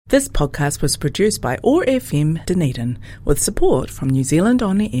This podcast was produced by OAR FM Dunedin with support from New Zealand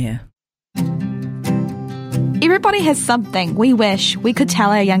On the Air. Everybody has something we wish we could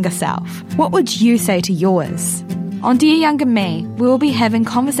tell our younger self. What would you say to yours? On Dear Younger Me, we will be having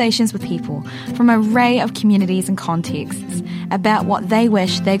conversations with people from an array of communities and contexts about what they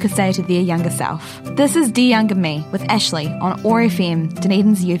wish they could say to their younger self. This is Dear Younger Me with Ashley on OAR FM,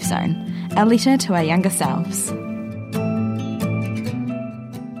 Dunedin's Youth Zone, a letter to our younger selves.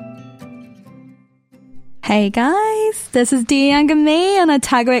 Hey guys, this is Dear Younger Me on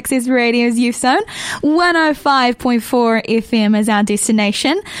Otago Access Radio's Youth Zone. 105.4 FM is our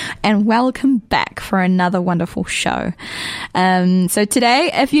destination, and welcome back for another wonderful show. So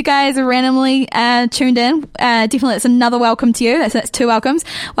today, if you guys are randomly tuned in, definitely it's another welcome to you. That's two welcomes.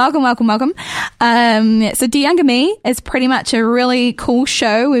 Welcome. So Dear Younger Me is pretty much a really cool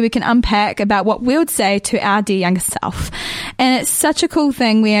show where we can unpack about what we would say to our dear younger self. And it's such a cool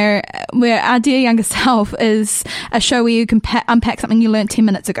thing where our dear younger self is a show where you can unpack something you learned 10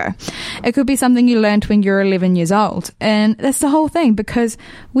 minutes ago. It could be something you learned when you were 11 years old. And that's the whole thing, because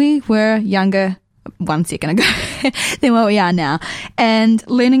we were younger 1 second ago than what we are now. And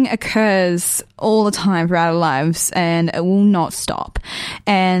learning occurs all the time throughout our lives, and it will not stop.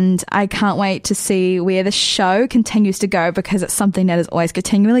 And I can't wait to see where the show continues to go, because it's something that is always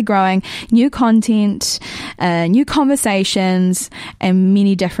continually growing. New content, new conversations, and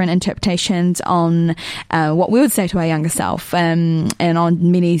many different interpretations on what we would say to our younger self, and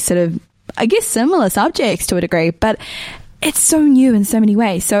on many sort of, I guess, similar subjects to a degree. But it's so new in so many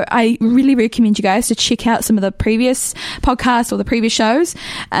ways. So I really recommend you guys to check out some of the previous podcasts or the previous shows,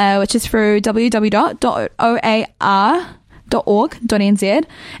 which is through www.oar.org.nz,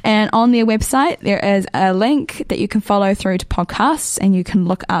 and on their website there is a link that you can follow through to podcasts, and you can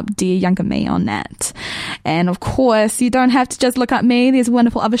look up Dear Younger Me on that. And of course, you don't have to just look up me. There's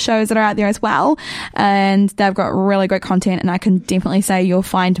wonderful other shows that are out there as well, and they've got really great content, and I can definitely say you'll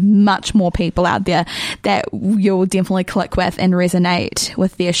find much more people out there that you'll definitely click with and resonate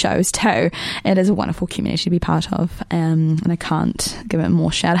with their shows too. It is a wonderful community to be part of, and I can't give it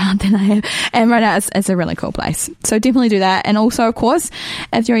more shout out than I have. And right now it's a really cool place, so definitely do that. And also, of course,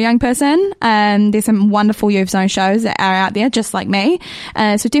 if you're a young person, there's some wonderful Youth Zone shows that are out there just like me,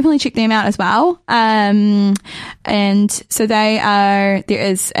 so definitely check them out as well. And so there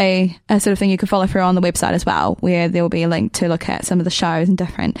is a sort of thing you can follow through on the website as well, where there will be a link to look at some of the shows and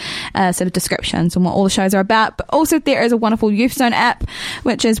different sort of descriptions and what all the shows are about. But also there is a wonderful Youth Zone app,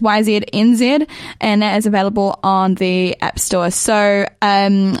 which is YZNZ, and that is available on the App Store. So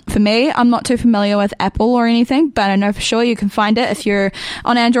for me, I'm not too familiar with Apple or anything, but I know for sure you can find it. If you're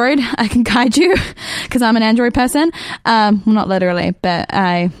on Android, I can guide you, because I'm an Android person. Well, not literally, but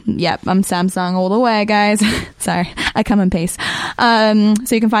I'm Samsung all the way, guys. Sorry, I come in peace.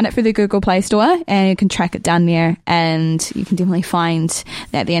 So you can find it through the Google Play Store, and you can track it down there, and you can definitely find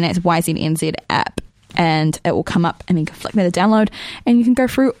that there, and it's YZNZ app. And it will come up, and you can flick there to download, and you can go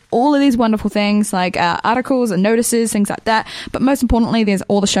through all of these wonderful things like articles and notices, things like that. But most importantly, there's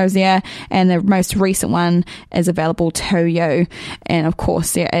all the shows there, and the most recent one is available to you. And of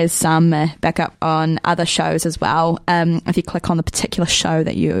course, there is some backup on other shows as well, if you click on the particular show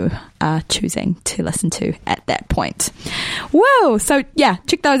that you are choosing to listen to at that point. Whoa! So yeah,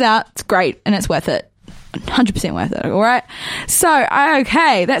 check those out. It's great, and it's worth it. 100% worth it. All right. So,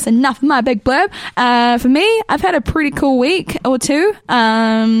 okay, that's enough of my big blurb. For me, I've had a pretty cool week or two.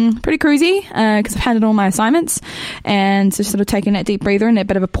 Pretty cruisy, because I've handled all my assignments, and just sort of taking that deep breather and a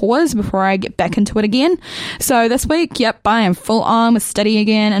bit of a pause before I get back into it again. So this week, yep, I am full on with study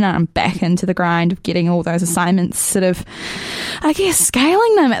again, and I'm back into the grind of getting all those assignments, sort of, I guess,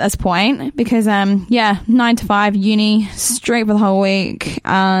 scaling them at this point, because 9 to 5 uni straight for the whole week.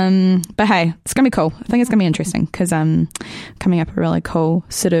 But hey, it's gonna be cool. I think it's going to be interesting, because I'm coming up with a really cool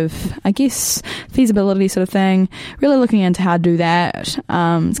sort of, I guess, feasibility sort of thing, really looking into how to do that. It's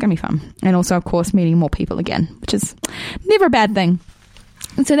going to be fun. And also, of course, meeting more people again, which is never a bad thing.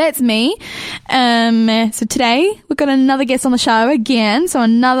 So that's me. So today we've got another guest on the show again. So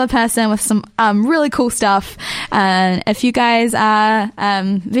another person with some really cool stuff. If you guys are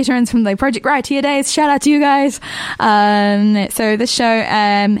veterans from the Project Riotia days, shout out to you guys. So this show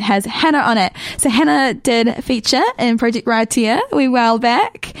has Hannah on it. So Hannah did feature in Project Riotia a while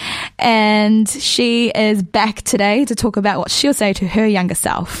back, and she is back today to talk about what she'll say to her younger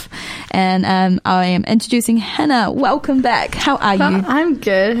self. And I am introducing Hannah. Welcome back. How are you? I'm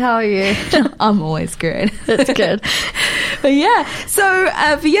good. How are you? I'm always good. That's good. But yeah, so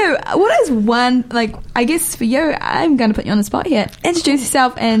for you, what is one, like, I guess for you, I'm going to put you on the spot here. Introduce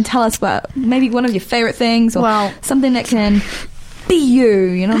yourself and tell us what, maybe one of your favourite things, or something that can be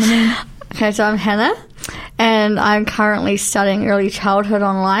you know what I mean? Okay, so I'm Hannah, and I'm currently studying early childhood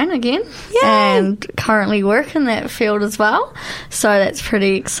online again. Yay! And currently work in that field as well, so that's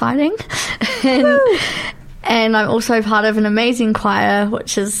pretty exciting. And I'm also part of an amazing choir,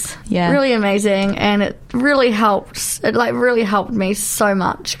 which is really amazing, and it really helped. It really helped me so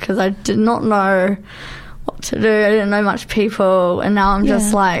much because I did not know what to do. I didn't know much people, and now I'm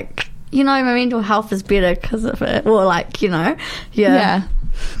just like, my mental health is better because of it. Or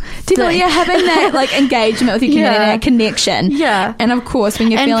Definitely, having that engagement with your community, that connection. Yeah. And of course, when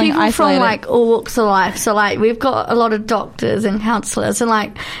you're feeling people isolated. from all walks of life. So we've got a lot of doctors and counsellors,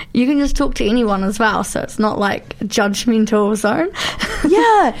 and you can just talk to anyone as well. So it's not a judgmental zone.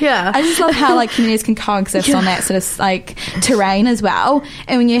 Yeah. Yeah. I just love how communities can coexist on that sort of terrain as well.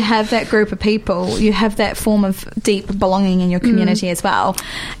 And when you have that group of people, you have that form of deep belonging in your community as well.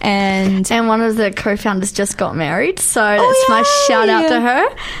 And one of the co-founders just got married, so that's my shout out to her.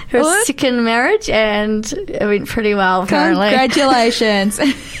 Her second marriage, and it went pretty well apparently. Congratulations.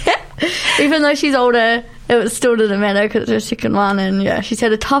 Even though she's older, it still didn't matter because it's her second one, and she's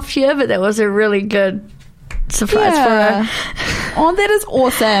had a tough year, but that was a really good surprise for her. Oh, that is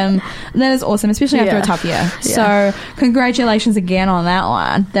awesome. That is awesome, especially after a tough year. So congratulations again on that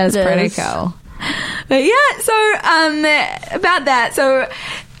one. That is pretty cool. But about that. So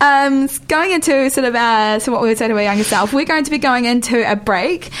going into sort of so what we would say to our younger self, we're going to be going into a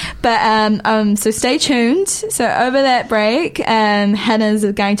break, but so stay tuned. So over that break, Hannah's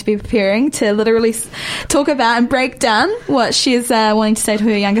going to be preparing to literally talk about and break down what she's wanting to say to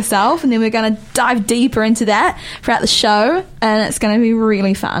her younger self, and then we're going to dive deeper into that throughout the show, and it's going to be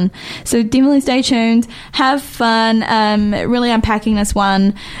really fun. So definitely stay tuned, have fun, really unpacking this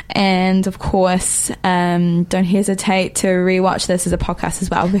one, and of course don't hesitate to rewatch this as a podcast as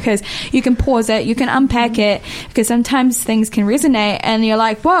well, because you can pause it, you can unpack it, because sometimes things can resonate and you're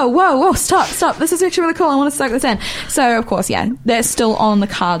like, whoa, stop, this is actually really cool, I want to soak this in. So of course, that's still on the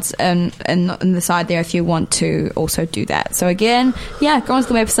cards and the side there if you want to also do that. So again, go onto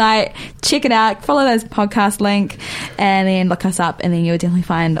the website, check it out, follow those podcast link, and then look us up, and then you'll definitely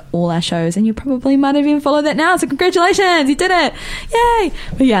find all our shows, and you probably might have even followed that now, so congratulations, you did it, yay.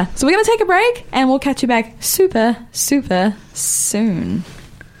 But so we're going to take a break, and we'll catch you back super soon.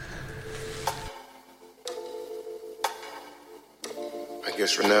 I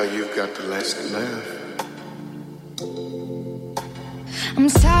guess for now you've got the last laugh. I'm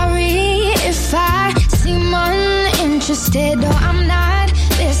sorry if I seem uninterested, or I'm not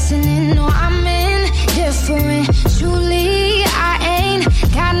listening, or I'm indifferent. Truly, I ain't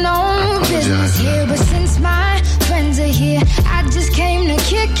got no business here, but since my friends are here, I just came to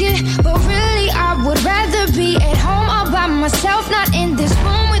kick it. But really, I would rather be at home all by myself, not in this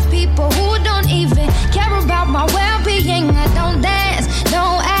room with people who don't even care about my well-being. I don't dance,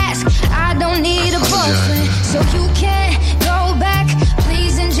 don't ask, I don't need a boyfriend, so you can't go back.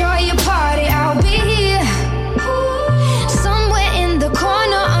 Please enjoy your party, I'll be here somewhere in the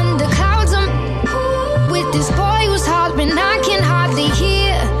corner under clouds. I'm with this boy who's hollering, I can hardly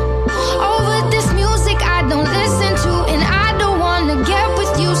hear over this music I don't listen to, and I don't wanna get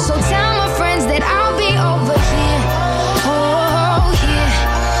with you, so tell my friends that I'll be over here. Oh, here,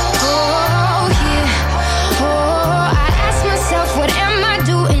 oh, here, oh, I ask myself, what am I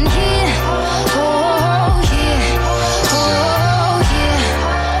doing here? Oh, here, oh, here,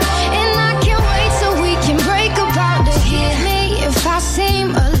 and I can't wait so we can break about it here. Me, if I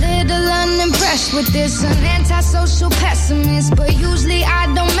seem a little unimpressed with this, an antisocial pessimist, but usually I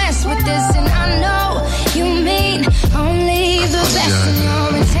don't mess with this, and I know you mean only the best, and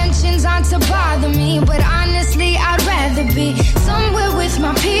your intentions aren't to bother me, but honestly I'd rather be somewhere with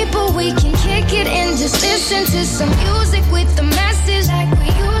my people. We can kick it and just listen to some music with the message like we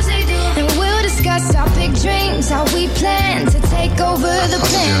usually do, and we'll discuss our big dreams, how we plan to take over the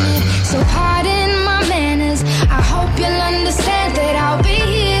planet. So pardon my manners, I hope you'll understand that I'll be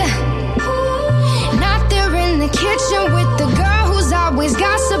here, not there in the kitchen with the girl who's always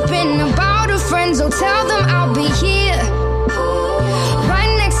gossiping about her friends. Oh, tell them I'll be here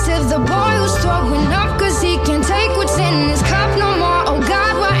right next to the boy who's throwing up cause he can't take what's in his cup no more. Oh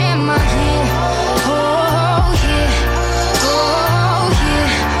God, why am I here? Oh, here, oh, here,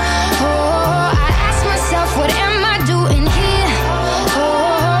 oh, I ask myself, what am I doing here?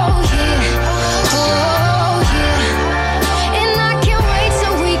 Oh, here, oh, here, and I can't wait so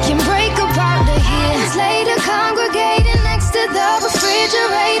we can break about the years later, congregating next to the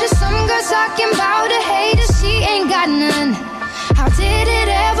refrigerator. Some girl talking about a hater, she ain't got none. How did it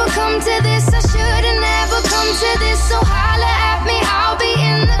ever come to this? I should've never come to this. So holla at me, I'll be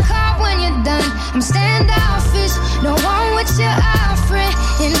in the car when you're done. I'm standoffish, no one with your eyes.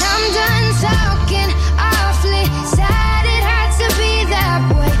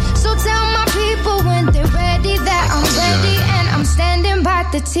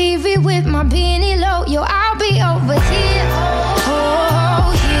 TV with my beanie low. Yo, I'll be over here.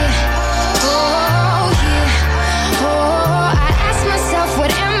 Oh, yeah. Oh, yeah. Oh, I ask myself, what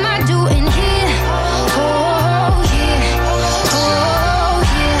am I doing here? Oh, yeah. Oh,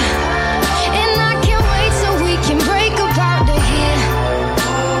 yeah. And I can't wait so we can break up out of here.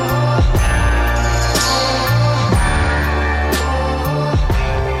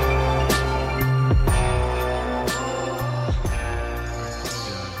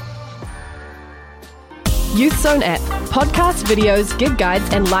 Youth Zone app. Podcasts, videos, gig guides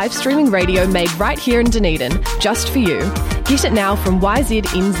and live streaming radio made right here in Dunedin, just for you. Get it now from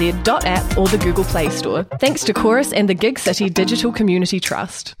yznz.app or the Google Play Store. Thanks to Chorus and the Gig City Digital Community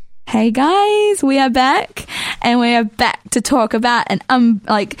Trust. Hey guys, we are back, and we are back to talk about and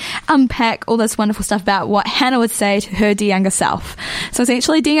unpack all this wonderful stuff about what Hannah would say to her dear younger self. So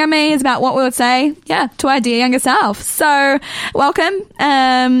essentially, Dear Me is about what we would say, to our dear younger self. So welcome,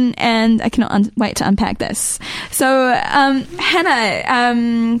 and I cannot wait to unpack this. So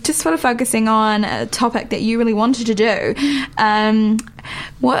Hannah, just sort of focusing on a topic that you really wanted to do.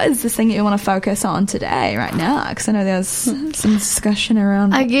 What is this thing that you want to focus on today, right now? Because I know there's some discussion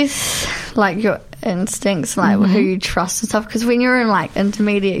around, I guess, like your instincts, like who you trust and stuff. Because when you're in like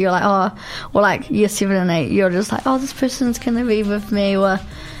intermediate, you're like, oh, or like year 7 and 8, you're just like, oh, this person's gonna be with me, or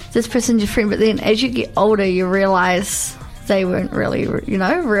this person's your friend. But then as you get older, you realise they weren't really,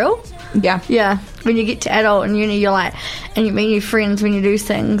 real. Yeah. When you get to adult and uni, you're like, and you meet new friends when you do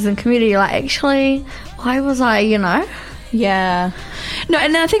things in community, you're like, actually, why was I, Yeah. No,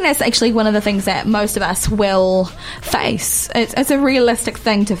 and I think that's actually one of the things that most of us will face. It's a realistic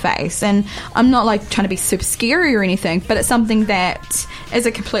thing to face, and I'm not like trying to be super scary or anything, but it's something that is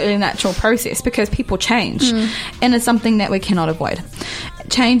a completely natural process because people change, and it's something that we cannot avoid.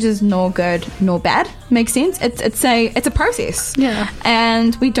 Change is nor good nor bad. Makes sense? It's a process. Yeah.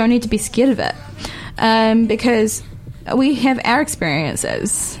 And we don't need to be scared of it, because we have our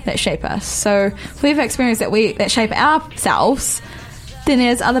experiences that shape us. So if we have experience that shape ourselves, then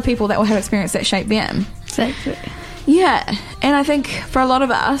there's other people that will have experience that shape them. Exactly. Yeah, and I think for a lot of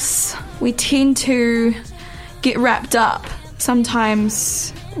us, we tend to get wrapped up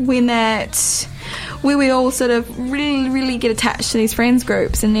sometimes when where we all sort of really, really get attached to these friends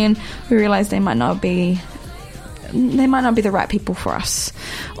groups, and then we realise they might not be the right people for us,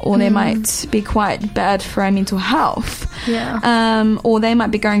 or they might be quite bad for our mental health, or they might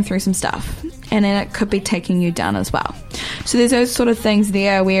be going through some stuff, and then it could be taking you down as well. So there's those sort of things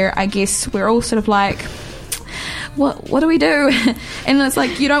there where I guess we're all sort of like, what do we do? And it's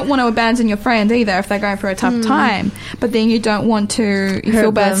like, you don't want to abandon your friend either if they're going through a tough time, but then you don't want to, you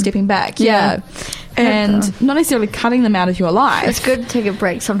feel bad stepping back. And not necessarily cutting them out of your life. It's good to take a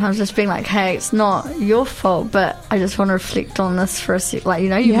break sometimes, just being like, hey, it's not your fault, but I just want to reflect on this for a sec, like,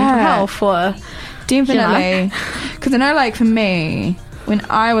 your mental health, or definitely. Because I know, like, for me, when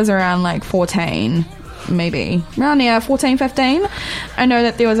I was around like 14, maybe around 14, 15, I know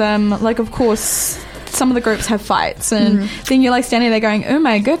that there was like, of course, some of the groups have fights, and then you're like standing there going, oh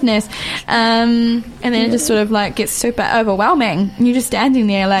my goodness, and then it just sort of like gets super overwhelming, and you're just standing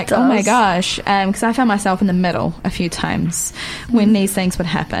there like, oh my gosh, because I found myself in the middle a few times when these things would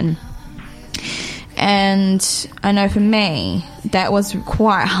happen. And I know for me that was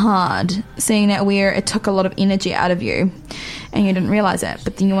quite hard, seeing that where it took a lot of energy out of you and you didn't realise it,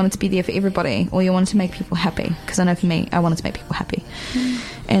 but then you wanted to be there for everybody, or you wanted to make people happy, because I know for me I wanted to make people happy,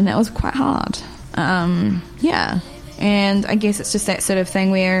 and that was quite hard. And I guess it's just that sort of thing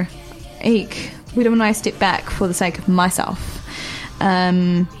where, we don't want to step back for the sake of myself,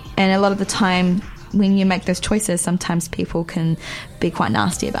 and a lot of the time when you make those choices, sometimes people can be quite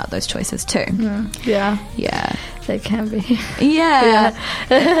nasty about those choices too. They can be.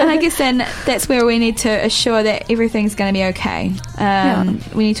 And I guess then that's where we need to assure that everything's going to be okay.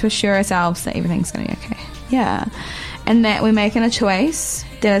 We need to assure ourselves that everything's going to be okay. And that we're making a choice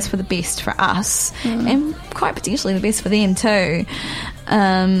that is for the best for us, and quite potentially the best for them too,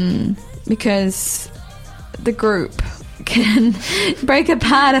 because the group can break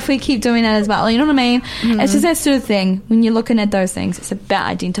apart if we keep doing that as well. You know what I mean? It's just that sort of thing. When you're looking at those things, it's about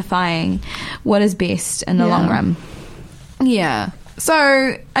identifying what is best in the long run.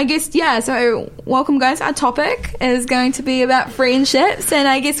 So I guess, so welcome guys. Our topic is going to be about friendships, and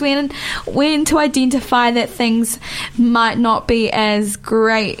I guess when to identify that things might not be as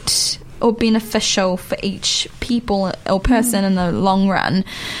great or beneficial for each people or person in the long run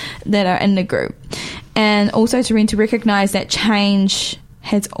that are in the group. And also to recognise that change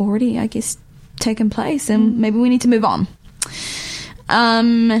has already, I guess, taken place, and maybe we need to move on.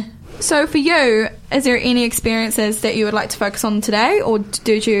 So for you, is there any experiences that you would like to focus on today, or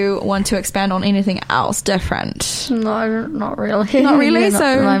did you want to expand on anything else different? No, not really. Not really? Not so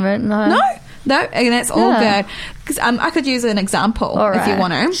at the moment, no. No, and that's all good. Because I could use an example if you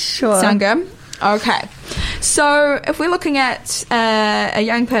want to. Sure. Sound good? Okay. So if we're looking at a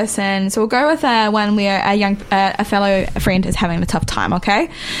young person, so we'll go with one where a fellow friend is having a tough time, okay?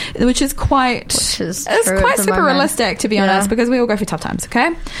 Which is quite super realistic, to be honest, because we all go through tough times,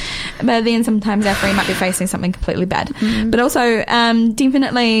 okay? But then sometimes our friend might be facing something completely bad. But also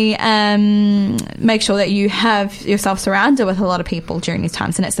definitely make sure that you have yourself surrounded with a lot of people during these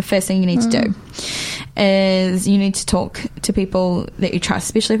times, and that's the first thing you need to do. Is you need to talk to people that you trust,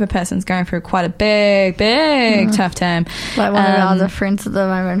 especially if a person's going through quite a big tough time. Like one of our other friends at the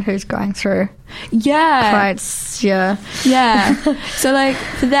moment who's going through. Yeah. So like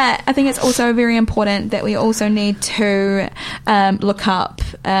for that, I think it's also very important that we also need to look up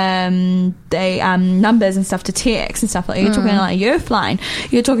the numbers and stuff to text and stuff like that. You're talking like a youth line,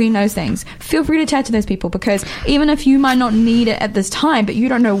 you're talking those things. Feel free to chat to those people, because even if you might not need it at this time, but you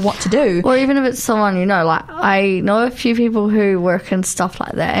don't know what to do, or even if it's someone you know, like I know a few people who work in stuff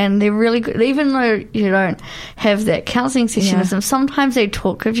like that, and they're really good. Even though you don't have that counselling session with them, sometimes they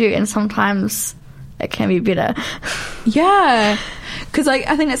talk with you, and sometimes it can be better. Yeah, because like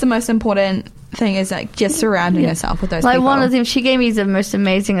I think that's the most important thing, is like just surrounding yourself with those people. Like one of them, she gave me the most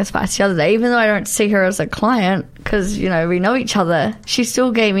amazing advice the other day, even though I don't see her as a client, because you know we know each other, she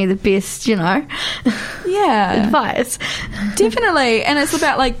still gave me the best advice. Definitely. And it's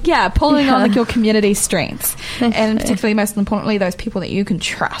about like pulling on like your community strengths, and particularly most importantly those people that you can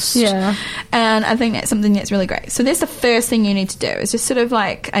trust. And I think that's something that's really great. So that's the first thing you need to do, is just sort of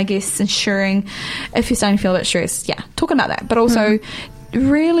like, I guess, ensuring if you're starting to feel a bit stressed, talking about that, but also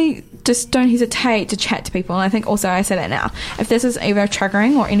really just don't hesitate to chat to people. And I think also, I say that now, if this is either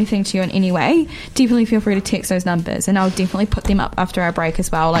triggering or anything to you in any way, definitely feel free to text those numbers, and I'll definitely put them up after our break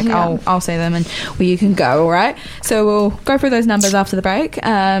as well. Like I'll say them and where you can go. All right, so we'll go through those numbers after the break,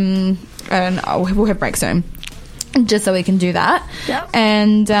 and we'll have break soon, just so we can do that.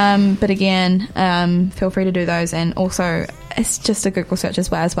 And but again, feel free to do those, and also it's just a Google search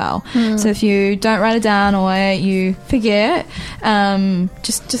as well. So if you don't write it down or you forget,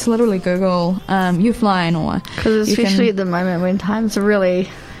 just literally Google youth line, or because especially at the moment when times are really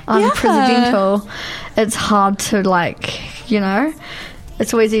unprecedented, it's hard to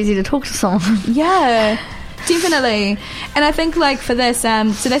it's always easy to talk to someone. Definitely. And I think like for this, so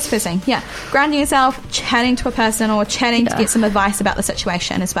that's the first thing. Grounding yourself, chatting to a person, or chatting to get some advice about the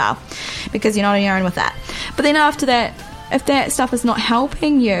situation as well, because you're not on your own with that. But then after that, if that stuff is not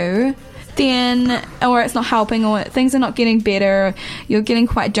helping you, then, or it's not helping, or things are not getting better, you're getting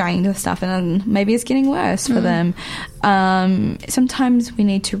quite drained with stuff, and maybe it's getting worse for them. Sometimes we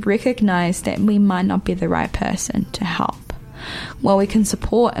need to recognize that we might not be the right person to help. While we can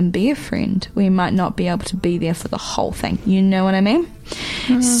support and be a friend, we might not be able to be there for the whole thing. You know what I mean?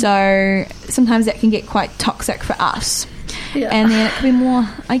 So sometimes that can get quite toxic for us. And then it can be more,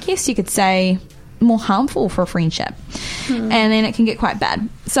 I guess you could say, more harmful for a friendship. And then it can get quite bad.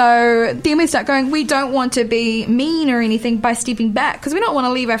 So then we start going, we don't want to be mean or anything by stepping back, because we don't want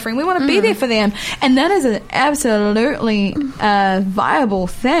to leave our friend. We want to be there for them. And that is an absolutely viable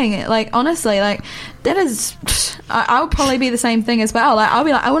thing. Like, honestly, like, that is, I'll probably be the same thing as well. Like, I'll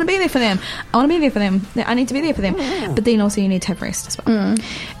be like, I want to be there for them. I want to be there for them. I need to be there for them. But then also you need to have rest as well.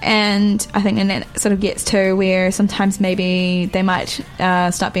 And I think, and that sort of gets to where sometimes maybe they might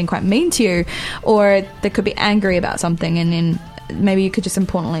start being quite mean to you, or they could be angry about something, and then maybe you could just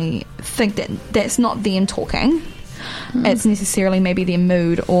importantly think that that's not them talking. It's necessarily maybe their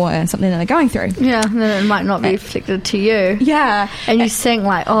mood or something that they're going through. And then it might not be reflected to you. And you think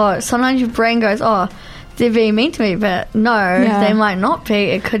like, sometimes your brain goes, they're being mean to me, but no, they might not be.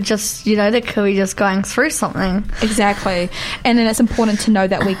 It could just, they could be just going through something. Exactly. And then it's important to know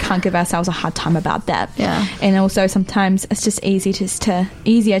that we can't give ourselves a hard time about that. And also sometimes it's just easier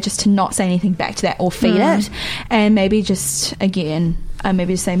just to not say anything back to that, or feed it, and maybe just, again,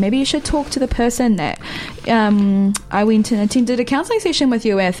 maybe just say, maybe you should talk to the person that I went and attended a counselling session with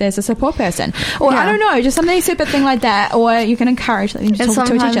you with as a support person, or I don't know, just something stupid thing like that. Or you can encourage them to talk to a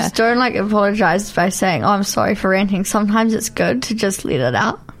teacher. Sometimes don't apologise by saying, I'm sorry for ranting. Sometimes it's good to just let it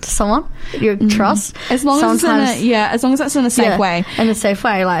out to someone you trust, as long as it's in a safe way. In a safe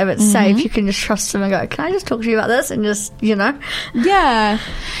way, like if it's safe, you can just trust them and go, can I just talk to you about this, and just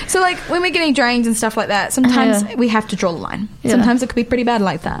so like when we're getting drained and stuff like that, sometimes we have to draw the line. Sometimes it could be pretty bad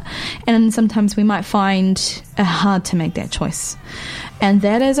like that, and sometimes we might find it hard to make that choice, and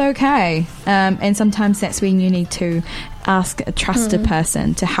that is okay. And sometimes that's when you need to ask a trusted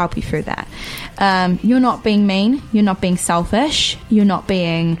person to help you through that. You're not being mean. You're not being selfish. You're not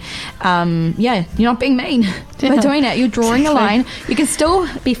being, you're not being mean by doing it. You're drawing a line. You can still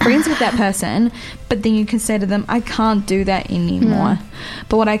be friends with that person, but then you can say to them, I can't do that anymore.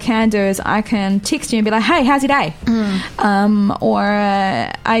 But what I can do is I can text you and be like, hey, how's your day? Or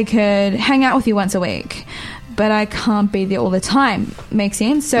I could hang out with you once a week, but I can't be there all the time. Makes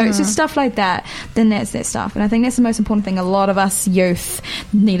sense? So it's just stuff like that. Then that's that stuff. And I think that's the most important thing a lot of us youth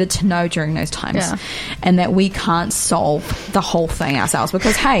needed to know during those times. Yeah. And that we can't solve the whole thing ourselves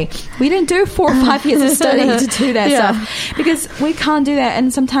because, hey, we didn't do 4 or 5 years of study to do that stuff. Because we can't do that.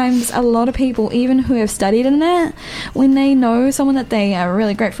 And sometimes a lot of people, even who have studied in that, when they know someone that they are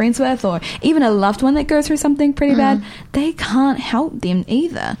really great friends with or even a loved one that goes through something pretty bad, they can't help them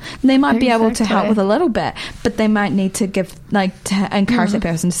either. They might be able to help with a little bit, but they might need to to encourage that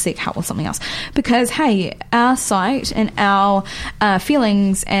person to seek help with something else. Because, hey, our sight and our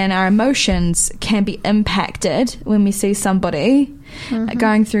feelings and our emotions can be impacted when we see somebody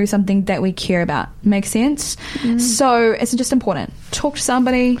going through something that we care about. Makes sense? So it's just important. Talk to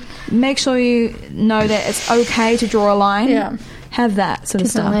somebody. Make sure you know that it's okay to draw a line. Yeah. Have that sort of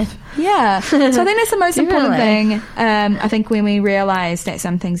stuff. Yeah. So I think that's the most important thing. I think when we realise that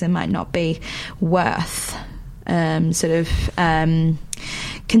some things it might not be worth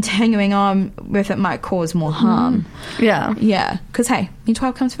continuing on with, it might cause more harm. Yeah. Because, hey, mental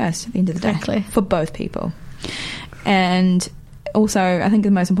health comes first at the end of the day for both people. And also, I think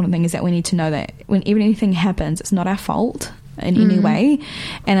the most important thing is that we need to know that whenever anything happens, it's not our fault in any way.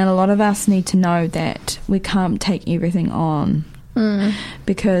 And a lot of us need to know that we can't take everything on.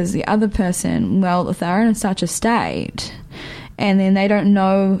 Because the other person, well, if they're in such a state and then they don't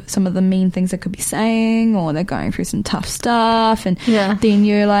know some of the mean things they could be saying or they're going through some tough stuff and then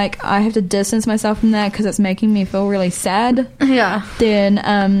you're like, I have to distance myself from that because it's making me feel really sad. Then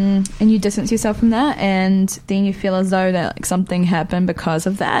and you distance yourself from that and then you feel as though that like something happened because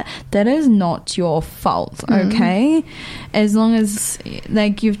of that. That is not your fault, okay? As long as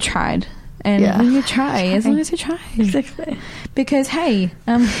like you've tried. And when you try, as long as you try. Exactly. Because, hey,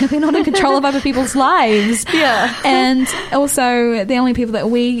 we're not in control of other people's lives. And also, the only people that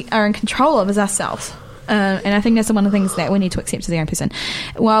we are in control of is ourselves. And I think that's one of the things that we need to accept as a young person.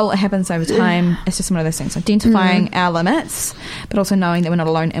 While it happens over time, it's just one of those things. Identifying our limits, but also knowing that we're not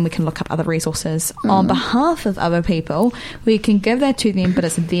alone and we can look up other resources on behalf of other people. We can give that to them, but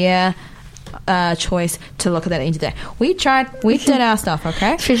it's their choice to look at that at the end of the day. We tried, we did our stuff,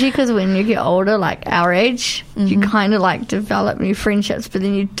 okay? Especially because when you get older, like our age, you kind of like develop new friendships, but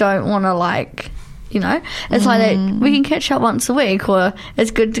then you don't want to like, you know, it's like that we can catch up once a week, or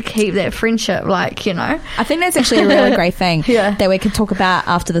it's good to keep that friendship, like, you know. I think that's actually a really great thing that we can talk about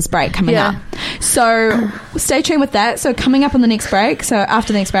after this break coming up. So stay tuned with that. So coming up on the next break, so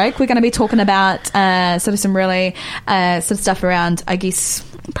after the next break, we're going to be talking about sort of some really sort of stuff around, I guess,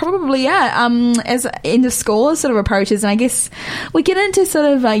 probably as end of school sort of approaches, and I guess we get into sort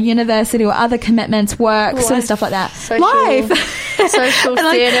of university or other commitments, work, sort of stuff like that. Life, social and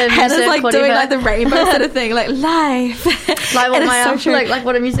like, theatre, Hannah's music, like whatever. doing like the rainbow sort of thing, like life, like what my so like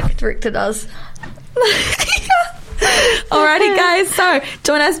what a music director does. Alrighty guys, so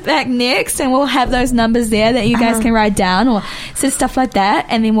join us back next and we'll have those numbers there that you guys can write down or sort of stuff like that,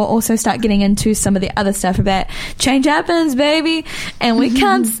 and then we'll also start getting into some of the other stuff about change happens, baby, and we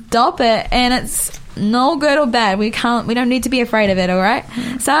can't stop it, and it's no good or bad. We don't need to be afraid of it, alright?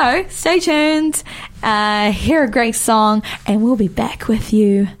 So stay tuned, hear a great song, and we'll be back with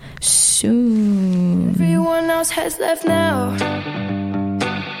you soon. Everyone else has left now.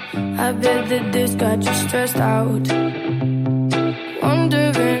 I bet that this got you stressed out.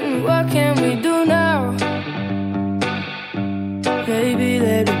 Wondering what can we do now? Maybe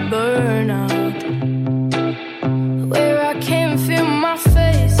let it burn out. Where I can't feel my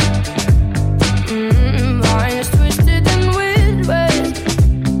face. Mine is twisted in weird ways.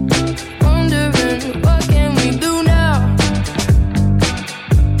 Wondering what can we do now?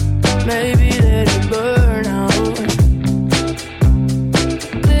 Maybe let it burn out.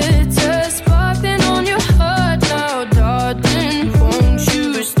 Sparkling on your heart now, darling, won't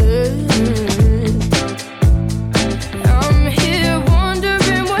you stay?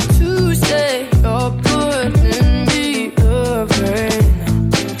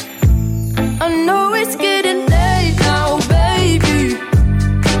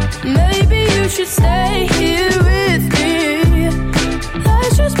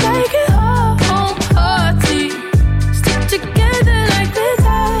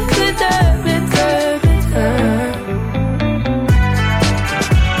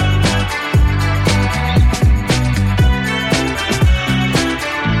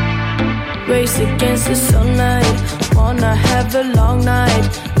 race against the sunlight. Wanna have a long night.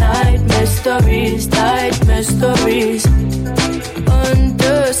 Night mysteries, night mysteries.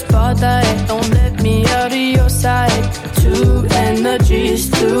 Under spotlight, don't let me out of your sight. Two energies,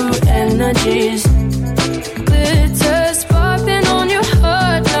 two energies. Glitter sparkling on your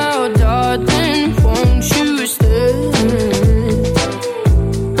heart now, darling, won't you stay?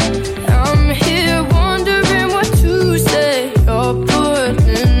 I'm here wondering what to say. You're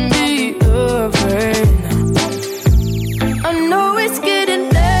putting me away now. I know it's getting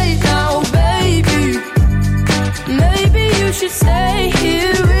late now, baby. Maybe you should stay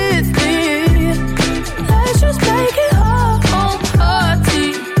here with me. Let's just make it our own party.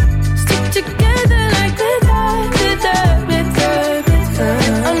 Stick together like I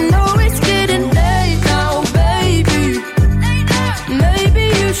know it's getting late now, baby. Maybe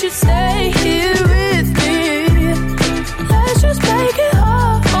you should stay here with me. Let's just make it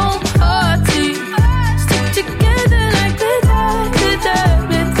our own party. Stick together like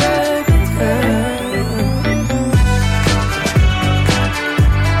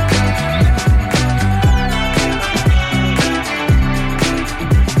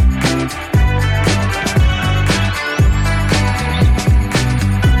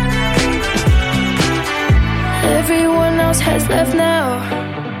everyone else has left now.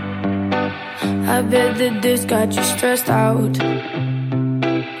 I bet that this got you stressed out.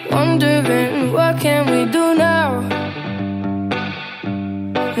 Wondering what can we do now?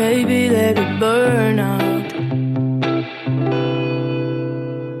 Maybe let it burn out.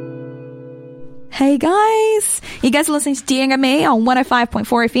 Hey guys, you guys are listening to Dear Younger Me on 105.4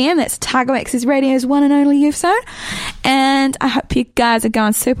 FM. That's Targo Access Radio's one and only youth zone. And I hope you guys are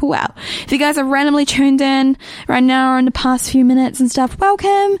going super well. If you guys are randomly tuned in right now or in the past few minutes and stuff,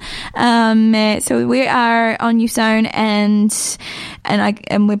 welcome. So we are on youth zone and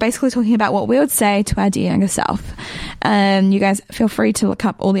we're basically talking about what we would say to our dear younger self. You guys feel free to look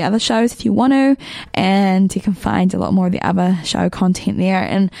up all the other shows if you want to, and you can find a lot more of the other show content there.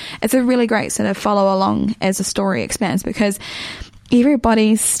 And it's a really great sort of follow along as the story expands, because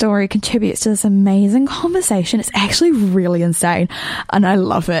everybody's story contributes to this amazing conversation. It's actually really insane and I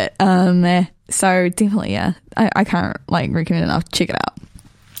love it. So definitely, yeah, I can't recommend enough. Check it out.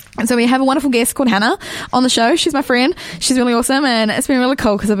 And so we have a wonderful guest called Hannah on the show. She's my friend. She's really awesome, and it's been really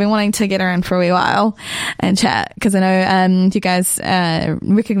cool because I've been wanting to get her in for a wee while and chat, because I know you guys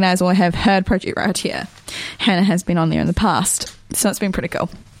recognise or have heard Project Right Here. Hannah has been on there in the past, so it's been pretty cool.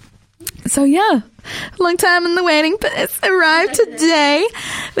 So yeah, long time in the waiting, but it's arrived today.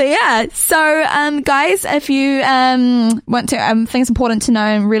 But yeah, so guys, if you want to, I think it's important to know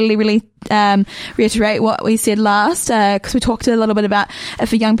and really reiterate what we said last, because we talked a little bit about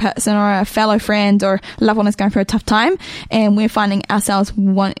if a young person or a fellow friend or loved one is going through a tough time, and we're finding ourselves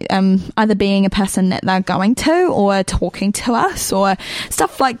either being a person that they're going to or talking to us or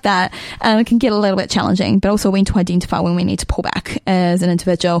stuff like that. It can get a little bit challenging, but also when to identify when we need to pull back as an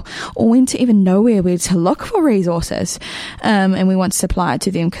individual, or when to even know where to look for resources, and we want to supply it to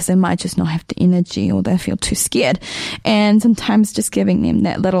them because they might just not have the energy or they feel too scared. And sometimes just giving them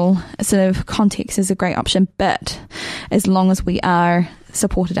that little sort of context is a great option, but as long as we are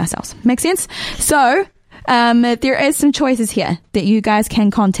supported ourselves. Make sense? So there is some choices here that you guys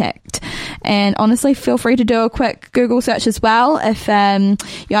can contact, and honestly feel free to do a quick Google search as well if you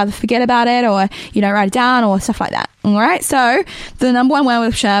either forget about it or you don't write it down or stuff like that. Alright, so the number one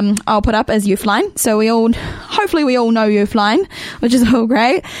which I'll put up is Youthline. So hopefully we all know Youthline, which is all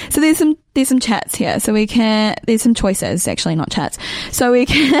great. So there's some chats here, so there's some choices, actually not chats. So we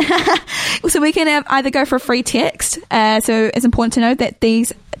can either go for a free text. So it's important to note that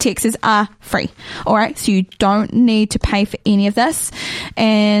these texts are free. Alright, so you don't need to pay for any of this,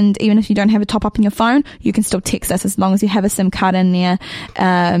 and even if you don't have a top up in your phone, you can still text us as long as you have a SIM card in there,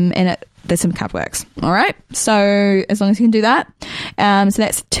 and the SIM card works. Alright, so as long as you can do that, so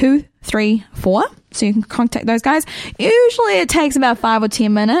that's 234. So you can contact those guys. Usually it takes about 5 or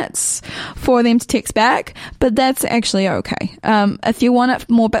 10 minutes for them to text back, but that's actually okay. If you want it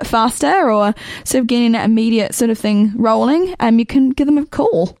more bit faster or sort of getting that immediate sort of thing rolling, you can give them a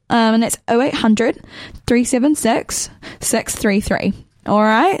call. And that's 0800 376 633. All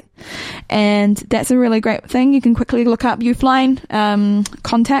right. And that's a really great thing. You can quickly look up Youthline,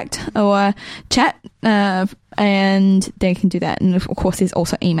 contact or chat, and they can do that. And of course, there's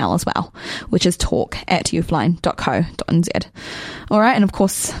also email as well, which is talk@youthline.co.nz. All right. And of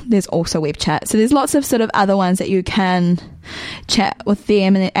course, there's also web chat. So there's lots of sort of other ones that you can chat with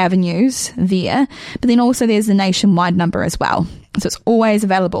them and avenues there. But then also there's the nationwide number as well. So it's always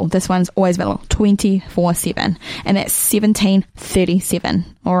available. This one's always available 24/7, and that's 1737.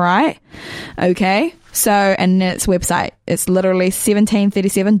 All right. Okay. So, and its website, it's literally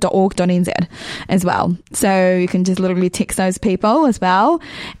 1737.org.nz as well. So you can just literally text those people as well.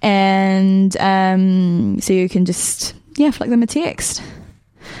 And so you can just, flick them a text.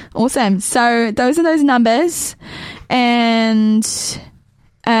 Awesome. So those are those numbers. And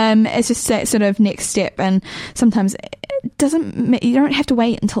it's just that sort of next step. And sometimes you don't have to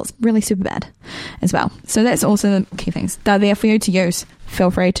wait until it's really super bad as well. So that's also the key things. They're there for you to use.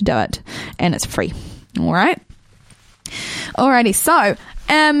 Feel free to do it. And it's free. All right. Alrighty. So,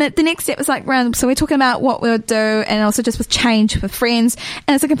 the next step was so we're talking about what we'll do, and also just with change with friends,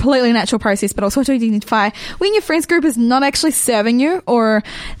 and it's a completely natural process, but also to identify when your friends group is not actually serving you, or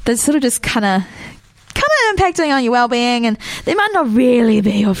they're sort of just kind of impacting on your well-being, and they might not really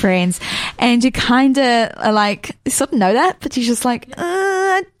be your friends, and you kind of are sort of know that, but you're just I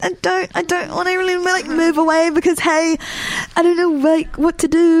don't want to really move away because hey, I don't know what to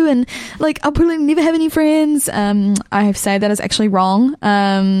do, and I'll probably never have any friends. I have to say that is actually wrong.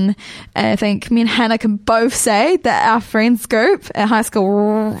 I think me and Hannah can both say that our friends group at high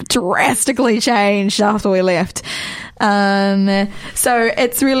school drastically changed after we left. So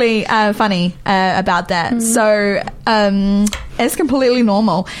it's really funny about that. So it's completely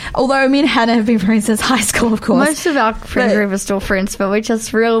normal. Although me and Hannah have been friends since high school, of course. Most of our friend group are still friends, but we're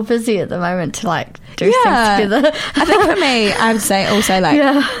just real busy at the moment to do things together. I think for me, I would say also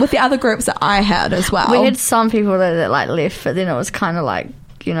with the other groups that I had as well. We had some people that left, but then it was kind of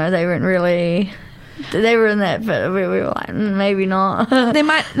they weren't really. They were in that, but we were maybe not. They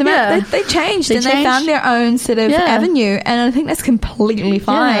changed and they found their own sort of avenue, and I think that's completely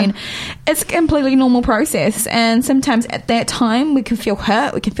fine. Yeah. It's a completely normal process, and sometimes at that time we can feel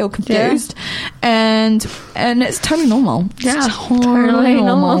hurt, we can feel confused, and it's totally normal. Yeah, totally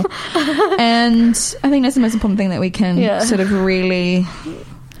normal. And I think that's the most important thing that we can sort of really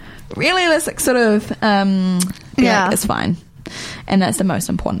let's sort of it's fine, and that's the most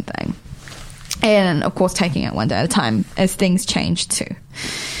important thing. And of course, taking it one day at a time as things change too.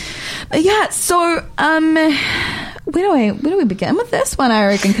 But so where do we begin with this one? I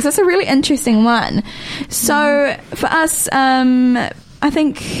reckon because it's a really interesting one. So for us, I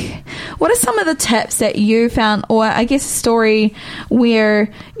think, what are some of the tips that you found, or I guess a story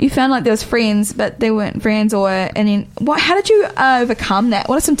where you found there was friends, but they weren't friends, how did you overcome that?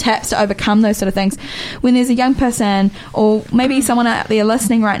 What are some tips to overcome those sort of things when there's a young person, or maybe someone out there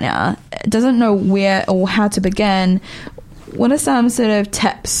listening right now doesn't know where or how to begin? What are some sort of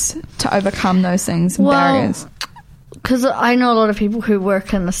tips to overcome those things and barriers? Because I know a lot of people who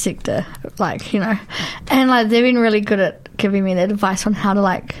work in the sector, and they've been really good at giving me that advice on how to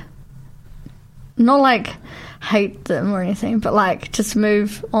not hate them or anything, but just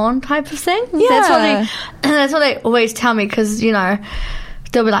move on type of thing. Yeah, that's what they always tell me, because they'll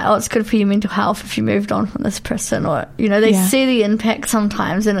be like, oh, it's good for your mental health if you moved on from this person, or they see the impact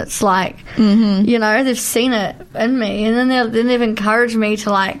sometimes, and it's they've seen it in me, and then they've encouraged me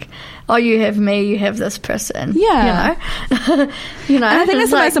to oh, you have me, you have this person. Yeah. And I think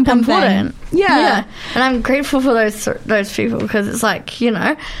that's the most important thing. Yeah. And I'm grateful for those people, because it's I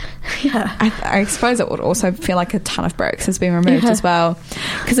suppose it would also feel like a ton of bricks has been removed as well.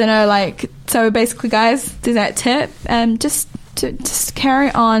 Because I know, so basically, guys, there's that tip. Just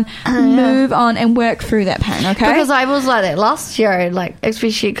carry on, move on, and work through that pain, okay? Because I was like that last year,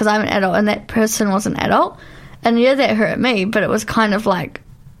 especially because I'm an adult and that person was an adult. And that hurt me, but it was kind of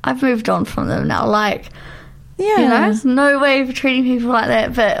I've moved on from them now. There's no way of treating people like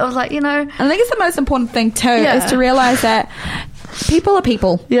that. But I was I think it's the most important thing too, is to realise that people are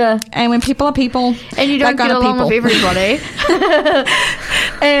people. Yeah. And when people are people, and you don't get along with everybody.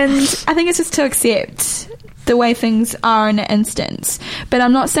 And I think it's just to accept the way things are in an instance. But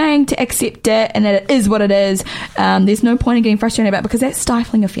I'm not saying to accept it and that it is what it is. There's no point in getting frustrated about it, because that's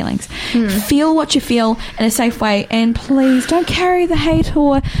stifling your feelings. Feel what you feel in a safe way, and please don't carry the hate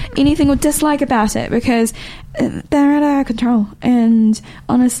or anything or dislike about it, because they're out of our control. And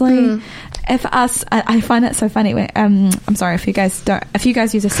honestly, if us, I find that so funny. I'm sorry if you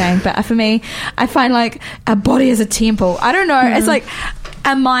guys use a saying, but for me, I find our body is a temple. I don't know. It's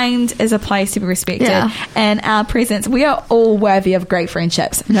our mind is a place to be respected, and our presence, we are all worthy of great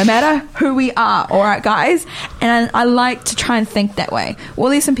friendships, no matter who we are. All right, guys? And I like to try and think that way. Well,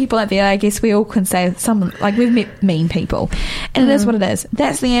 there's some people out there, I guess we all can say, some, like, we've met mean people, and it is what it is.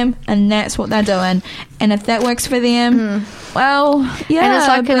 That's them, and that's what they're doing, and if that works for them, well, yeah. And it's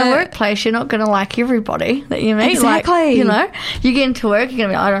like in a workplace, you're not going to like everybody that you meet. Exactly. Like, you know, you get into work, you're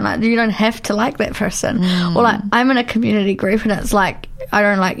going to be, you don't have to like that person. Or like, I'm in a community group, and it's like, I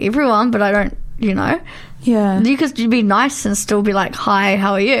don't like everyone, but I don't, you know. Yeah. You could be nice and still be like, hi,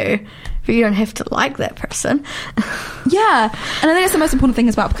 how are you? But you don't have to like that person. Yeah. And I think that's the most important thing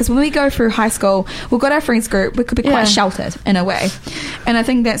as well, because when we go through high school, we've got our friends group, we could be quite sheltered in a way. And I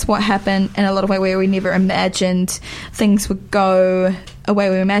think that's what happened in a lot of way, where we never imagined things would go a way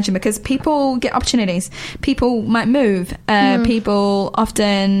we imagined, because people get opportunities. People might move. People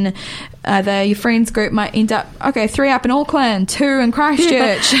often, your friends group might end up, 3 up in Auckland, 2 in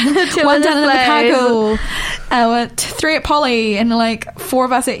Christchurch, 1 down in Otago, 3 at Poly, and like 4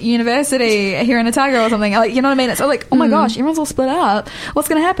 of us at university here in Otago or something. Like, you know what I mean? It's like, oh my gosh, everyone's all split up. What's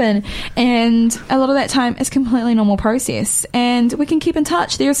going to happen? And a lot of that time is completely normal process, and we can keep in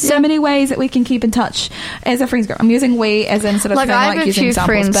touch. There are so many ways that we can keep in touch as a friends group. I'm using we as in sort of like, thing, I have a few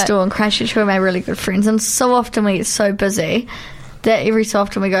friends but still in Christchurch who are my really good friends, and so often we get so busy that every so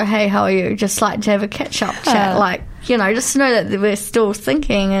often we go, hey, how are you? Just like to have a catch-up chat, like, you know, just to know that we're still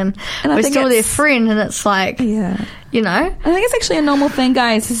thinking and we're still their friend, and it's like, you know. I think it's actually a normal thing,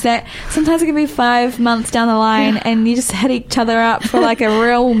 guys, is that sometimes it can be 5 months down the line and you just hit each other up for like a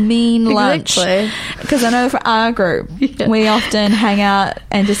real mean lunch. Because I know for our group, we often hang out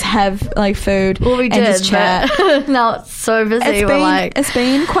and just have like food and just chat. Now it's so busy. It's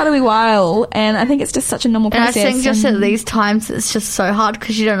been quite a wee while, and I think it's just such a normal process. And I think just at these times it's just so hard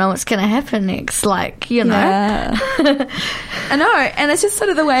because you don't know what's going to happen next, like, you know. Yeah. I know, and it's just sort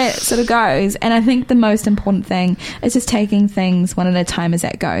of the way it sort of goes. And I think the most important thing is just taking things one at a time as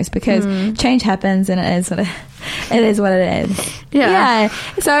that goes, because change happens, and it is what it is. Yeah.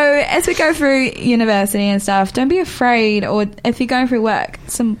 So as we go through university and stuff, don't be afraid, or if you're going through work,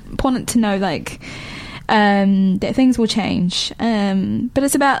 it's important to know like that things will change, but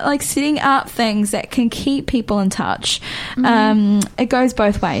it's about like setting up things that can keep people in touch. It goes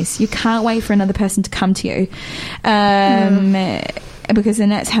both ways. You can't wait for another person to come to you, because then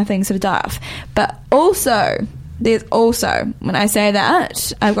that's how things sort of die off. But also, there's also, when I say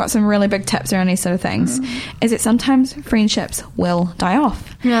that, I've got some really big tips around these sort of things, is that sometimes friendships will die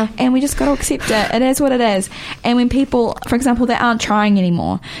off. Yeah. And we just got to accept it. It is what it is. And when people, for example, they aren't trying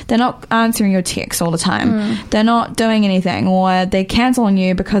anymore, they're not answering your texts all the time, they're not doing anything, or they're cancelling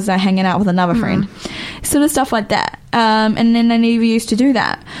you because they're hanging out with another friend. Sort of stuff like that. And then they never used to do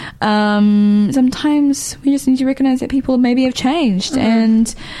that. Sometimes we just need to recognise that people maybe have changed,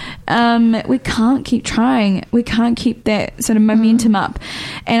 and we can't keep trying. We can't keep that sort of momentum up.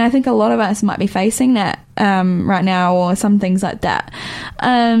 And I think a lot of us might be facing that right now, or some things like that.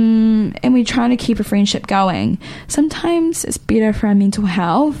 And we're trying to keep a friendship going. Sometimes it's better for our mental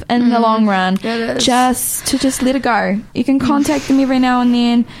health in the long run just to let it go. You can contact them every now and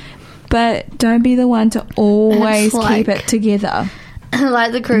then, but don't be the one to always keep it together.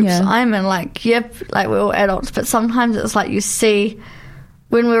 Like the groups I'm in, like, like we're all adults, but sometimes it's like you see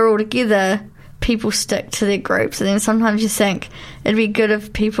when we're all together, people stick to their groups, and then sometimes you think it'd be good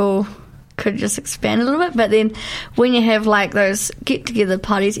if people could just expand a little bit, but then when you have like those get-together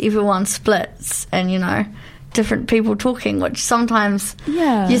parties, everyone splits, and you know, different people talking, which sometimes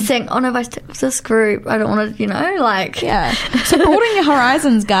you think, oh no, if I stick with this group, I don't want to, you know, like... So broaden your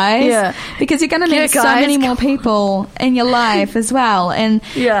horizons, guys, because you're going to meet so many more people in your life as well, and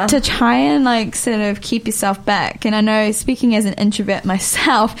to try and like sort of keep yourself back. And I know, speaking as an introvert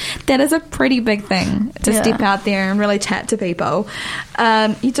myself, that is a pretty big thing, to step out there and really chat to people.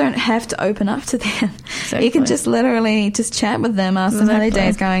 You don't have to open up to them. You can just literally just chat with them, ask them how their day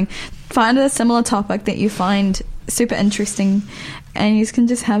is going, find a similar topic that you find super interesting, and you can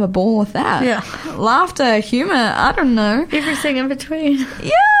just have a ball with that. Laughter, humour, I don't know, everything in between.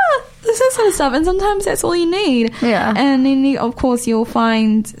 This is sort of stuff, and sometimes that's all you need. And then of course you'll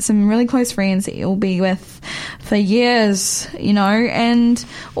find some really close friends that you'll be with for years, you know, and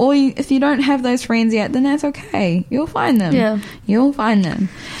if you don't have those friends yet, then that's okay, you'll find them. You'll find them.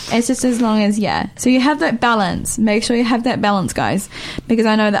 It's just as long as so you have that balance. Make sure you have that balance, guys, because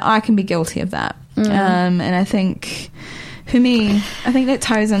I know that I can be guilty of that. And I think for me, I think that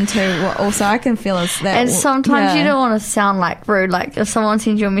ties into what also I can feel is that. And sometimes you don't want to sound like rude, like if someone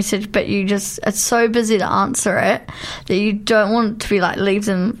sends you a message but you just, it's so busy to answer it that you don't want to be like, leave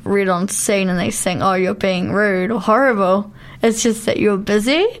them read on scene and they think, oh, you're being rude or horrible. It's just that you're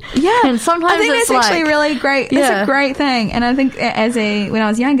busy. Yeah. And sometimes I think it's that's actually really great. It's a great thing. And I think when I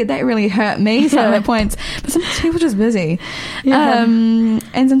was younger, that really hurt me some at points. But sometimes people are just busy. Yeah. And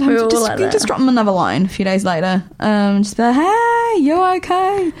sometimes you just drop them another line a few days later. Just be like, hey, you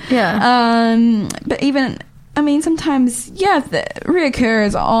okay? Yeah. But even, I mean, sometimes, if it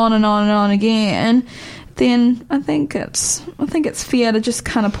reoccurs on and on and on again, then I think it's fair to just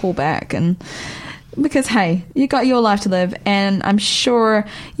kind of pull back, and because hey, you got your life to live, and I'm sure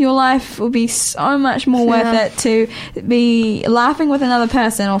your life will be so much more worth it to be laughing with another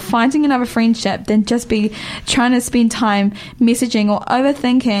person or finding another friendship than just be trying to spend time messaging or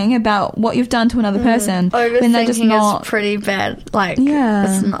overthinking about what you've done to another person. Overthinking is pretty bad. Like,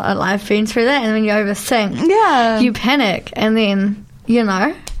 it's not, I've been through that, and when you overthink, you panic, and then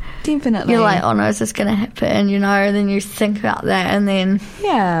definitely you're like, oh no, is this going to happen? And then you think about that, and then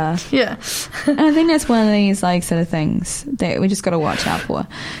and I think that's one of these like sort of things that we just got to watch out for.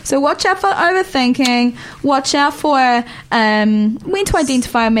 So watch out for overthinking. Watch out for when to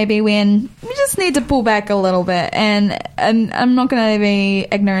identify maybe when we just need to pull back a little bit. And I'm not going to be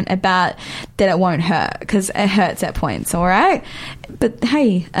ignorant about that it won't hurt, because it hurts at points. All right. But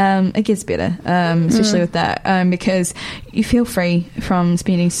hey, it gets better, especially with that, because you feel free from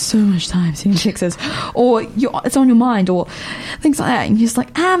spending so much time seeing texts, or it's on your mind, or things like that, and you're just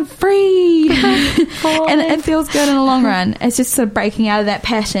like, I'm free. And it feels good in the long run. It's just sort of breaking out of that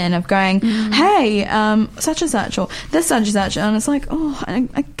pattern of going, hey, such and such, or this such and such, and it's like, oh,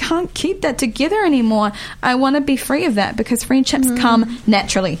 I can't keep that together anymore. I want to be free of that, because friendships come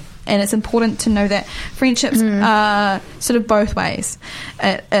naturally. And it's important to know that friendships are sort of both ways,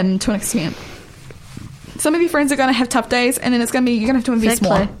 to an extent. Some of your friends are going to have tough days, and then you're going to have to invest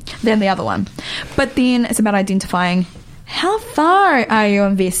more than the other one. But then it's about identifying how far are you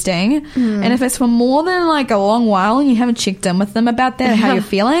investing, and if it's for more than like a long while and you haven't checked in with them about that, how you're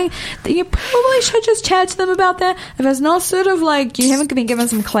feeling, then you probably should just chat to them about that. If it's not sort of like you haven't been given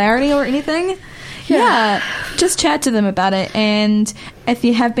some clarity or anything, just chat to them about it. And if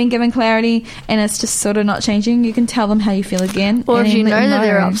you have been given clarity and it's just sort of not changing, you can tell them how you feel again. Or if you know that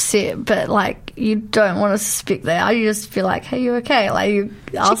they're upset, but like you don't want to suspect they are, you just feel like, hey, you okay? Like you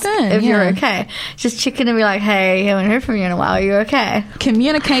ask if you're okay. Just check in and be like, hey, haven't heard from you in a while, are you okay?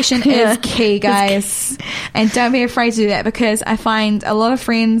 Communication is key, guys. And don't be afraid to do that, because I find a lot of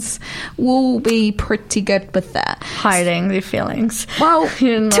friends will be pretty good with that. Hiding their feelings. Well,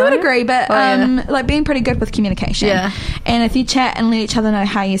 to a degree, but like being pretty good with communication. Yeah. And if you chat and let each other know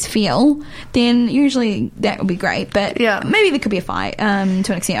how you feel, then usually that will be great. But maybe there could be a fight to an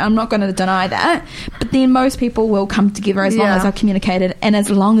extent. I'm not going to deny that. But then most people will come together as long as I've communicated, and as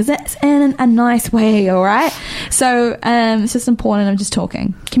long as it's in a nice way, all right? So it's just important. I'm just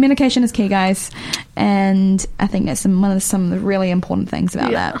talking. Communication is key, guys. And I think that's some of the really important things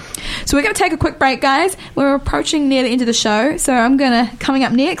about that. So we're going to take a quick break, guys. We're approaching near the end of the show. So coming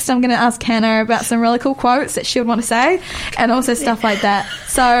up next, I'm going to ask Hannah about some really cool quotes that she would want to say, and also stuff like that.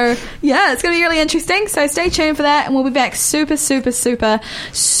 So yeah, it's going to be really interesting. So stay tuned for that, and we'll be back super, super, super,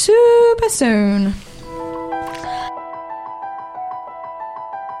 super soon.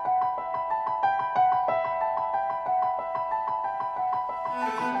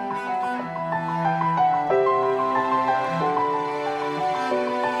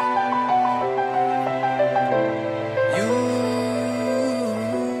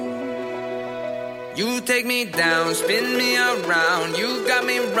 You take me down, spin me around. You got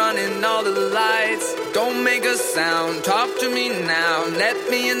me running all the lights. Don't make a sound, talk to me now. Let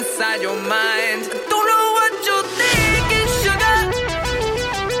me inside your mind. I don't know what you're thinking, sugar.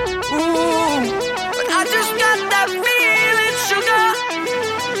 Ooh, but I just got that feeling, sugar.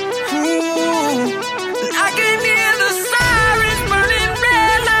 Ooh, and I can hear the sirens burning,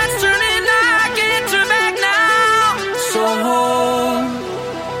 red lights turning. I can't turn back now. So hold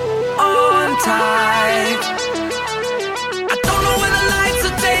on tight.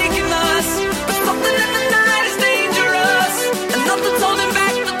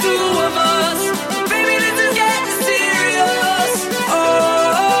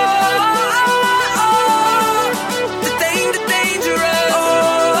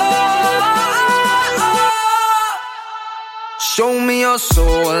 Show me your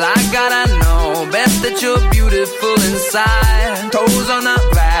soul, I gotta know. Best that you're beautiful inside. Toes on the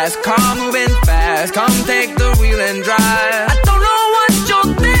glass, car moving fast. Come take the wheel and drive. I don't know what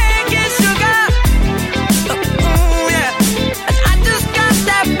you're thinking, sugar. Yeah. And I just got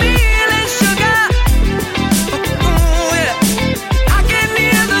that feeling, sugar. Yeah. I can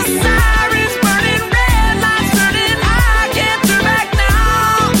hear the sirens burning, red lights turning. I can't turn back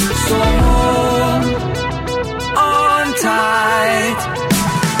now. So hold on tight.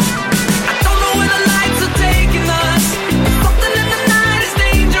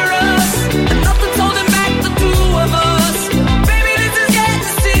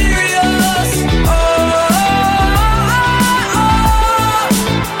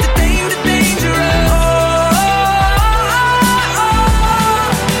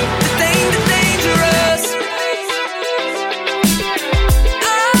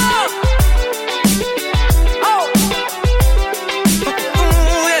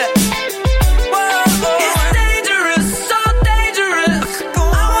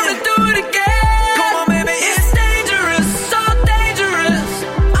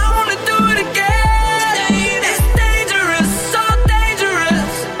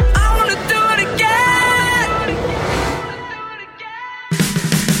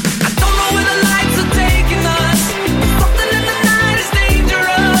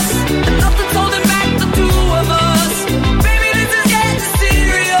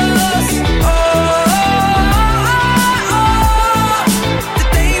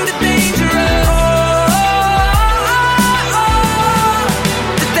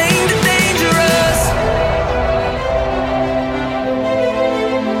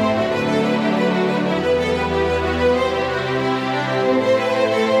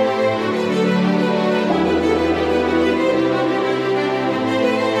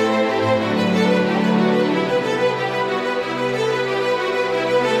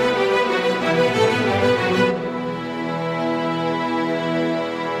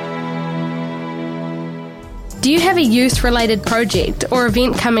 Do you have a youth-related project or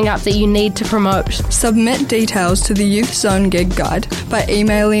event coming up that you need to promote? Submit details to the Youth Zone Gig Guide by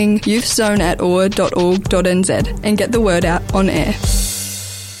emailing youthzone@oar.org.nz and get the word out on air.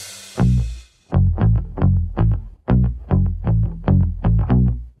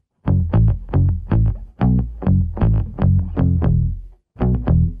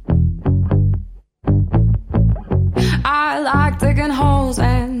 I like digging holes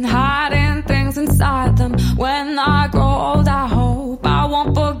and hiding things inside them. When I grow old, I hope I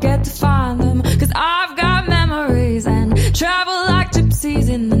won't forget to find them. 'Cause I've got memories and travel like gypsies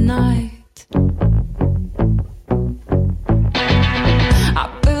in the night. I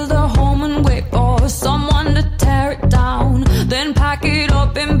build a home and wait for someone to tear it down. Then pack it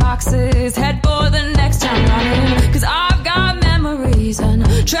up in boxes, head for the next town running. 'Cause I've got memories and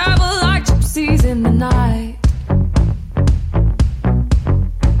travel like gypsies in the night.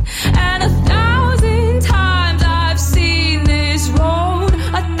 And 1,000 times I've seen this road,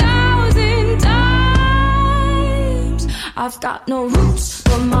 1,000 times. I've got no roots,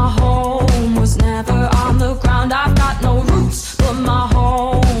 but my home was never on the ground. I've got no roots, but my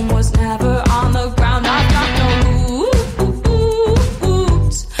home was never on the ground. I've got no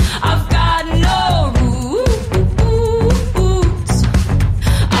roots. I've got no roots.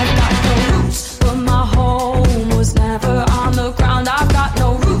 I've got no roots, but my home was never on the ground. I've got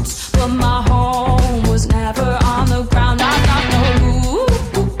no roots, but my home was never on the ground. I've got no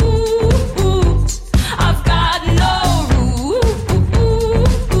roots. I've got no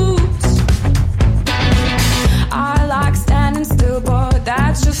roots. I like standing still, but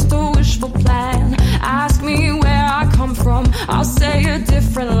that's just a wishful plan. Ask me where I come from, I'll say a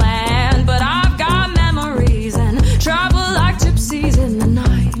different land. But I've got memories and travel like gypsies in the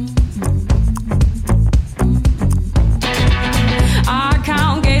night. I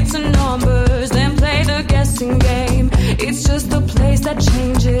count gates and numbers, then play the guessing game. It's just a place that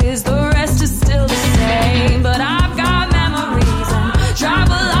changes, the rest is still the same. But I've got memories and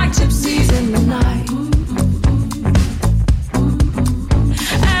travel like gypsies in the night.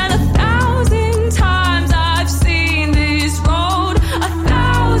 And 1,000 times I've seen this road,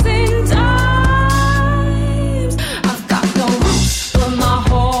 1,000 times. I've got no roots, but my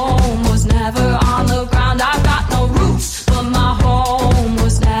home was never on the ground. I've got no roots, but my home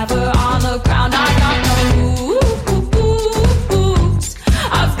was never on the ground. I got no roots.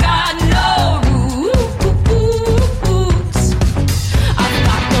 I've got no roots. I've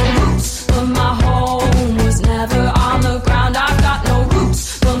got no roots, but my home was never on the ground. I've got no roots,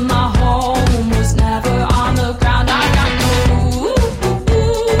 but my home was never on the ground. I got no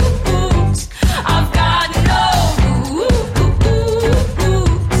roots. I've got no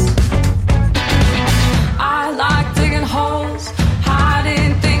roots. I like digging holes,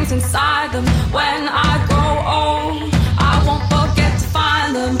 hiding things inside them. When I grow old, I won't forget to find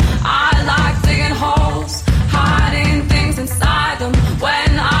them. I like digging holes, hiding things inside them.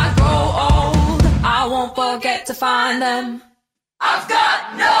 When I grow old, I won't forget to find them. I've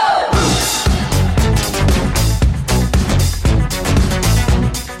got no roots.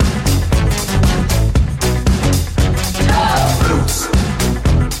 No roots.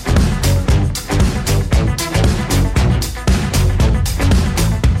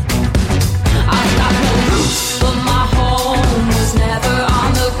 I've got no roots, but my home was never on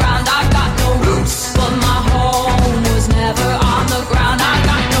the ground. I've got no roots, but my home was never on the ground. I've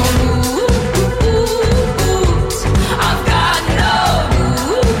got no roots. I've got no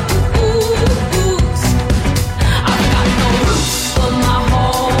roots. I've got no roots, but my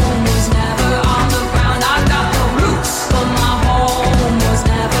home was never on the ground. I've got no roots, but my home was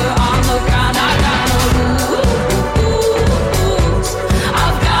never on the ground. I've got no roots.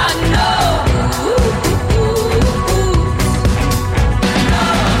 I've got no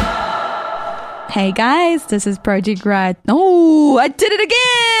Hey guys, this is Project Ride. Oh, I did it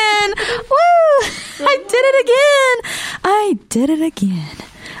again! Woo! I did it again.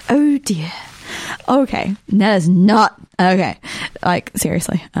 Oh dear. Okay, that is not okay. Like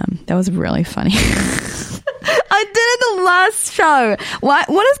seriously, that was really funny. I did it the last show. What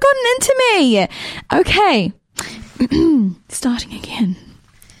has gotten into me? Okay, starting again.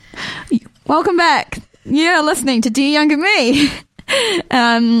 Welcome back. You're listening to Dear Younger Me.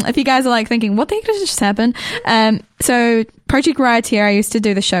 If you guys are like thinking, what the heck just happened? So Project Ride here, I used to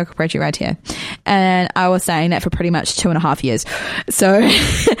do the show Project Ride here, and I was saying that for pretty much 2.5 years. So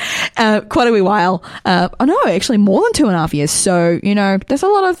quite a wee while. Oh no, actually more than 2.5 years. So, you know, there's a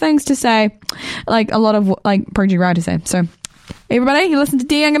lot of things to say, like a lot of like Project Ride to say. So everybody, you listen to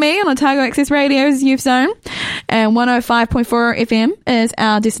Dear Younger Me on Otago Access Radio's Youth Zone. and 105.4 FM is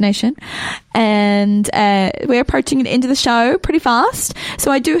our destination. And we're approaching the end of the show pretty fast.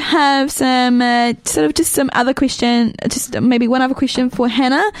 So I do have some some other question, just maybe one other question for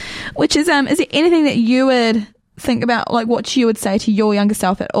Hannah, which is there anything that you would think about, like what you would say to your younger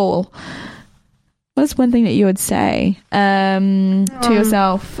self at all? What's one thing that you would say to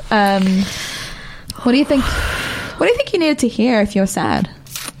yourself? What do you think? What do you think you needed to hear if you're sad?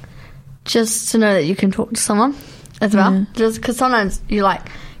 Just to know that you can talk to someone as well. Just because sometimes you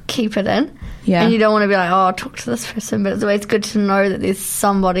keep it in, and you don't want to be like, oh, I'll talk to this person. But it's always good to know that there's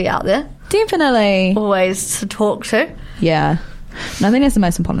somebody out there. Definitely. Always to talk to. Yeah. And I think that's the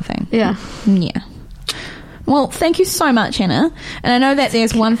most important thing. Yeah. Yeah. Well, thank you so much, Hannah. And I know that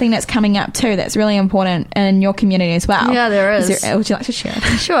there's one thing that's coming up too that's really important in your community as well. Yeah, there is. Would you like to share it?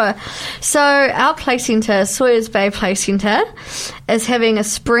 Sure. So our play centre, Sawyers Bay Play Centre, is having a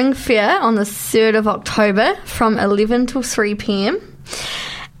spring fair on the 3rd of October from 11 till 3 p.m.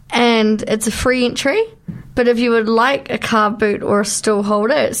 And it's a free entry. But if you would like a car boot or a stool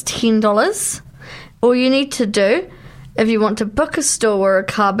holder, it's $10. All you need to do, if you want to book a stool or a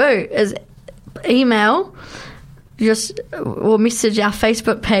car boot, is email or message our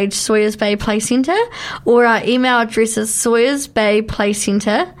Facebook page, Sawyers Bay Play Centre, or our email address is Sawyers Bay at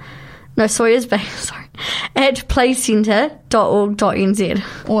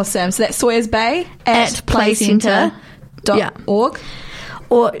playcentre.org.nz. Awesome. So that's Sawyers Bay at playcentre.org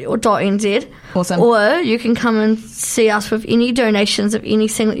or .nz. Awesome. Or you can come and see us with any donations of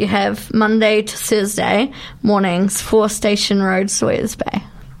anything that you have Monday to Thursday mornings, 4 Station Road, Sawyers Bay.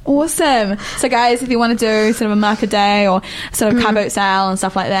 Awesome. So guys, if you want to do sort of a market day or sort of car boot sale and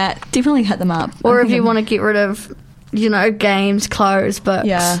stuff like that, definitely hit them up. Or if you want to get rid of, games, clothes, books,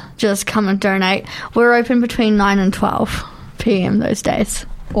 just come and donate. We're open between 9 and 12 p.m. those days.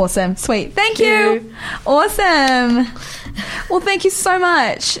 Awesome. Sweet. Thank you. Awesome. Well, thank you so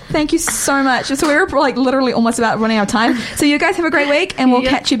much. Thank you so much. So we're literally almost about running out of time. So you guys have a great week, and we'll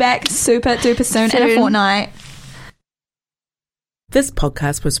catch you back super duper soon in a fortnight. This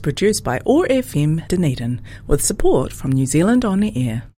podcast was produced by OAR FM Dunedin with support from New Zealand On the Air.